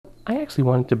I actually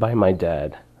wanted to buy my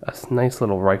dad a nice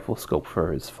little rifle scope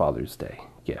for his Father's Day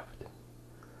gift.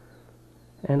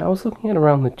 And I was looking at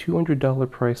around the $200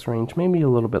 price range, maybe a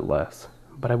little bit less.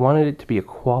 But I wanted it to be a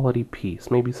quality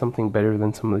piece, maybe something better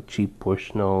than some of the cheap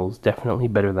Bushnells, definitely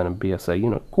better than a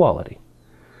BSA, quality.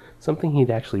 Something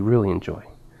he'd actually really enjoy.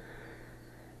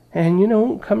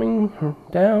 And coming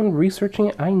down, researching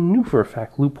it, I knew for a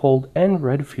fact Leupold and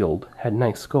Redfield had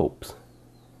nice scopes.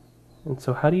 And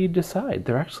so how do you decide?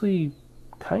 They're actually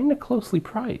kind of closely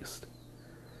priced.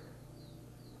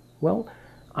 Well,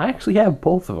 I actually have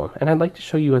both of them, and I'd like to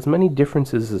show you as many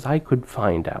differences as I could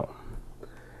find out.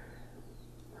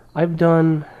 I've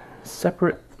done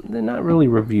separate, they're not really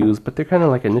reviews, but they're kind of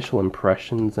like initial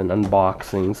impressions and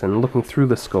unboxings and looking through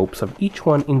the scopes of each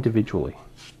one individually.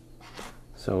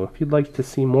 So if you'd like to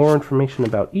see more information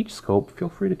about each scope, feel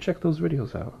free to check those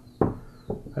videos out.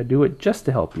 I do it just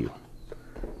to help you.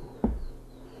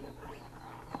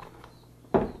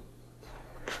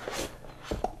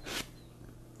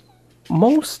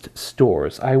 Most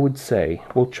stores, I would say,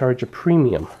 will charge a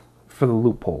premium for the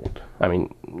Leupold. I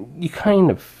mean, you kind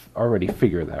of already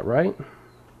figure that, right?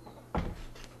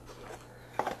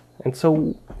 And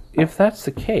so, if that's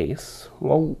the case,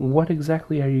 well, what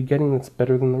exactly are you getting that's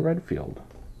better than the Redfield?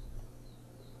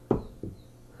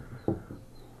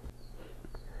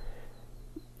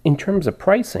 In terms of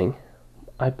pricing,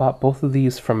 I bought both of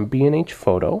these from B&H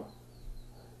Photo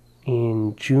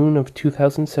in June of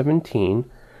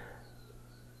 2017.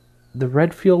 The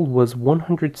Redfield was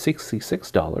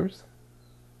 $166,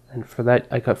 and for that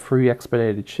I got free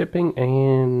expedited shipping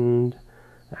and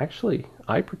actually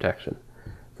eye protection.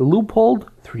 The Leupold,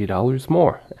 $3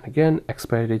 more, and again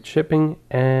expedited shipping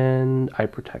and eye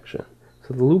protection.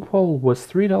 So the Leupold was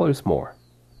 $3 more.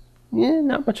 Yeah,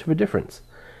 not much of a difference.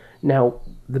 Now,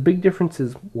 the big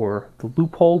differences were the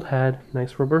Leupold had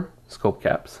nice rubber scope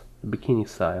caps, the bikini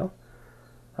style.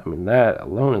 I mean, that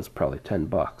alone is probably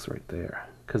 $10 right there.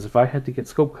 Because if I had to get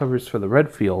scope covers for the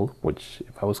Redfield, which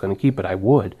if I was going to keep it, I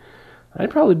would, I'd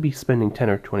probably be spending $10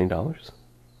 or $20.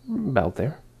 About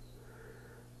there.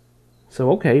 So,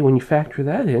 okay, when you factor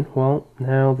that in, well,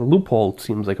 now the Leupold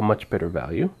seems like a much better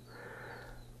value.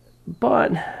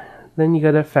 But then you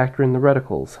got to factor in the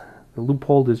reticles. The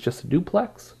Leupold is just a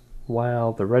duplex,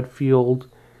 while the Redfield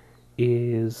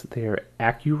is their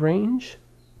accu-range.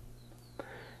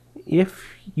 If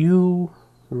you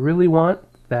really want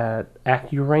that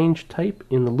accu-range type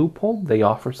in the Leupold, they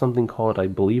offer something called, I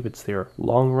believe it's their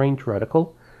long-range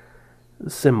reticle,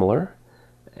 similar.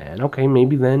 And okay,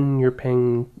 maybe then you're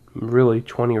paying really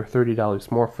 $20 or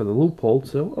 $30 more for the Leupold,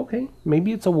 so okay,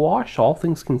 maybe it's a wash, all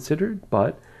things considered.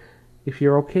 But if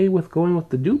you're okay with going with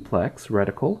the duplex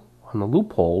reticle on the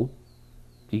Leupold,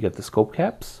 you get the scope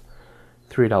caps,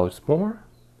 $3 more.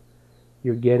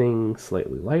 You're getting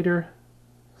slightly lighter,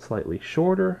 slightly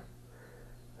shorter,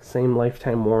 same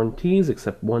lifetime warranties,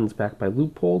 except one's backed by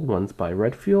Leupold, one's by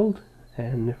Redfield.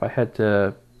 And if I had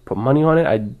to put money on it,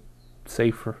 I'd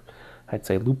say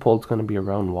Leupold's going to be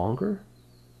around longer,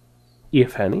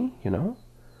 if any,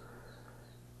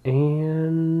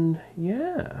 And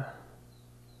yeah.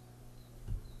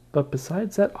 But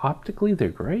besides that, optically they're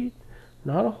great.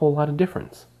 Not a whole lot of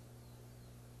difference.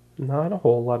 Not a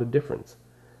whole lot of difference.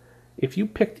 If you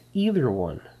picked either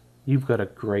one, you've got a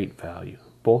great value.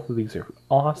 Both of these are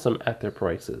awesome at their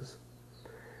prices.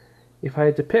 If I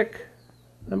had to pick,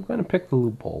 I'm going to pick the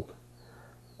Leupold.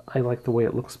 I like the way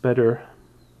it looks better.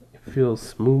 It feels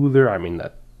smoother. I mean,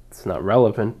 that's not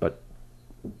relevant, but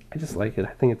I just like it.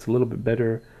 I think it's a little bit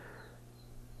better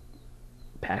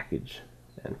package.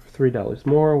 And for $3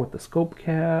 more with the scope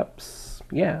caps,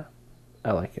 yeah,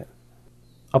 I like it.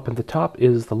 Up at the top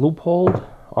is the Leupold.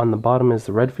 On the bottom is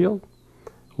the Redfield.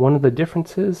 One of the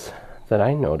differences that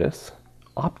I notice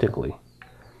optically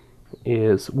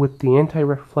is with the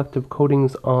anti-reflective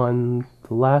coatings on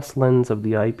the last lens of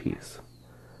the eyepiece.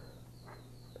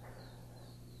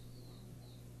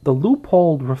 The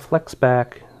Leupold reflects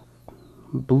back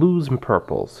blues and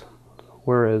purples,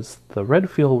 whereas the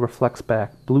Redfield reflects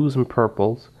back blues and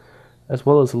purples, as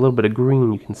well as a little bit of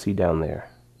green you can see down there.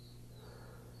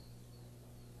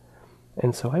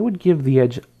 And so I would give the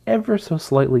edge ever so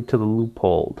slightly to the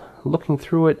Leupold. Looking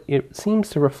through it, it seems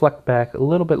to reflect back a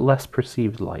little bit less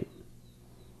perceived light.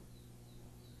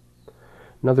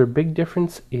 Another big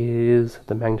difference is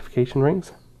the magnification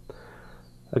rings.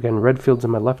 Again, Redfield's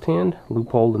in my left hand,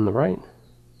 Leupold in the right.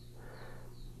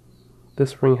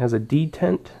 This ring has a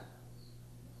detent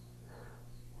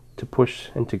to push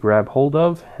and to grab hold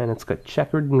of, and it's got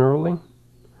checkered knurling,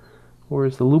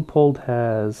 whereas the Leupold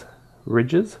has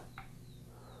ridges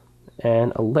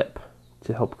and a lip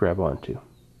to help grab onto.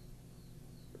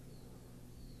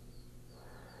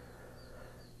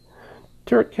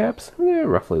 turret caps, they're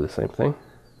roughly the same thing.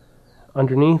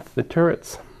 Underneath the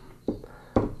turrets,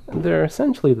 they're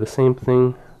essentially the same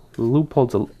thing. The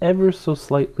Leupold's ever so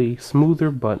slightly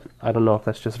smoother, but I don't know if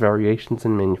that's just variations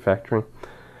in manufacturing.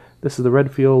 This is the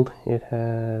Redfield. It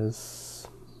has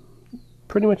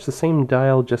pretty much the same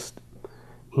dial, just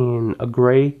in a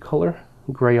gray color,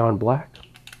 gray on black.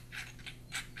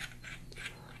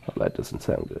 Oh, that doesn't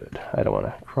sound good. I don't want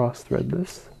to cross-thread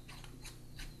this.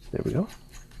 There we go.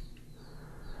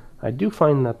 I do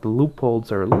find that the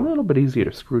Leupolds are a little bit easier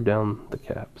to screw down the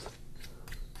caps.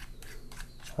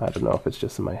 I don't know if it's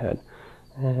just in my head.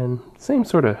 And same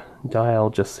sort of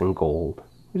dial, just in gold,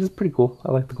 which is pretty cool.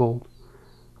 I like the gold,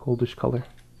 goldish color.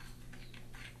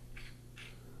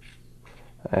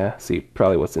 See,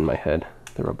 probably what's in my head.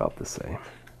 They're about the same.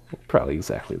 Probably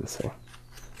exactly the same.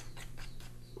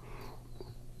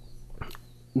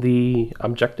 The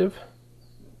objective,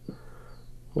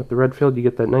 with the Redfield, you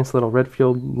get that nice little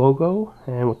Redfield logo,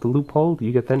 and with the Leupold,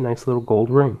 you get that nice little gold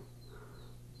ring.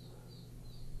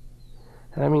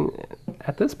 And I mean,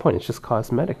 at this point, it's just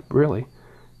cosmetic, really.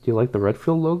 Do you like the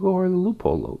Redfield logo or the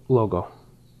Leupold logo?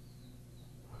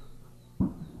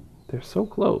 They're so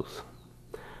close.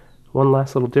 One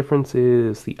last little difference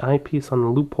is the eyepiece on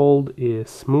the Leupold is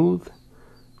smooth,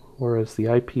 whereas the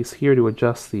eyepiece here to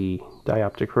adjust the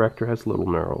dioptic corrector has little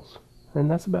knurls. And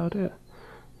that's about it.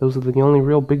 Those are the only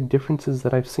real big differences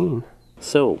that I've seen.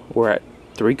 So, we're at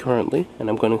 3 currently, and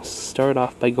I'm going to start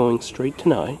off by going straight to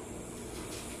 9.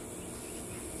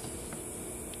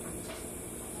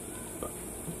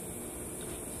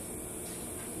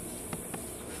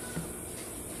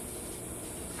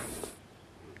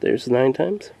 There's 9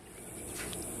 times.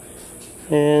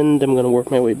 And I'm going to work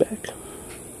my way back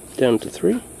down to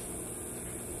 3.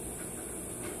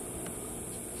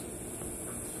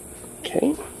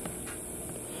 Okay.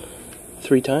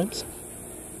 3 times.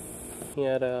 He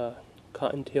had a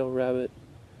cottontail rabbit.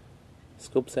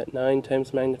 Scope's at 9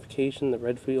 times magnification, the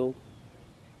Redfield.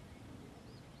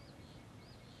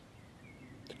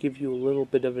 To give you a little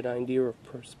bit of an idea of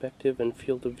perspective and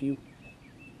field of view.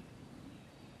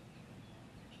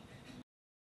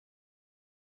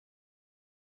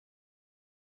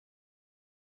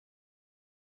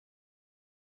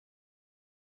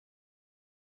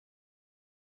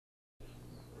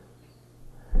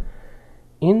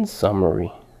 In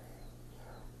summary,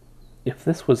 if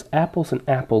this was apples and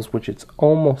apples, which it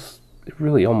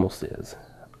really almost is,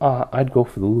 I'd go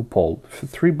for the Leupold. For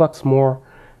 $3 more,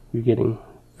 you're getting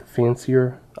the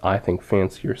fancier, I think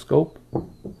fancier scope.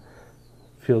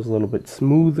 Feels a little bit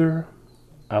smoother.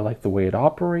 I like the way it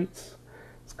operates.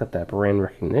 It's got that brand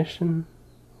recognition,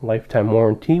 lifetime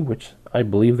warranty, which I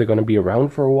believe they're going to be around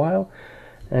for a while.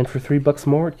 And for $3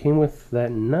 more, it came with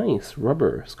that nice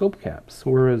rubber scope caps,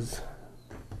 whereas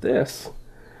this,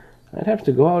 I'd have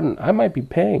to go out and I might be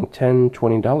paying $10,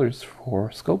 $20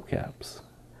 for scope caps.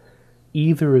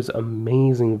 Either is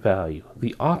amazing value.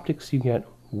 The optics you get,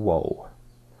 whoa.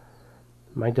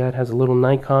 My dad has a little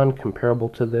Nikon comparable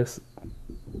to this.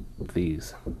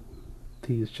 These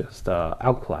just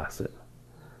outclass it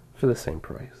for the same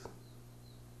price.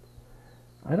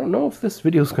 I don't know if this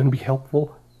video is going to be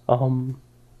helpful.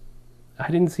 I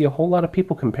didn't see a whole lot of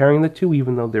people comparing the two,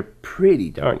 even though they're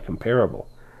pretty darn comparable.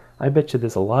 I bet you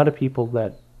there's a lot of people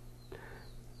that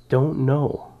don't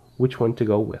know which one to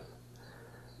go with.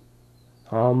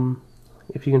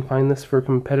 If you can find this for a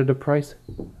competitive price,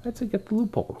 I'd say get the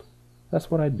Leupold.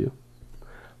 That's what I'd do.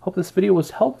 Hope this video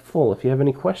was helpful. If you have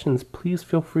any questions, please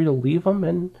feel free to leave them,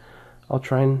 and I'll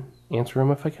try and answer them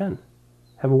if I can.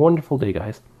 Have a wonderful day,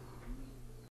 guys.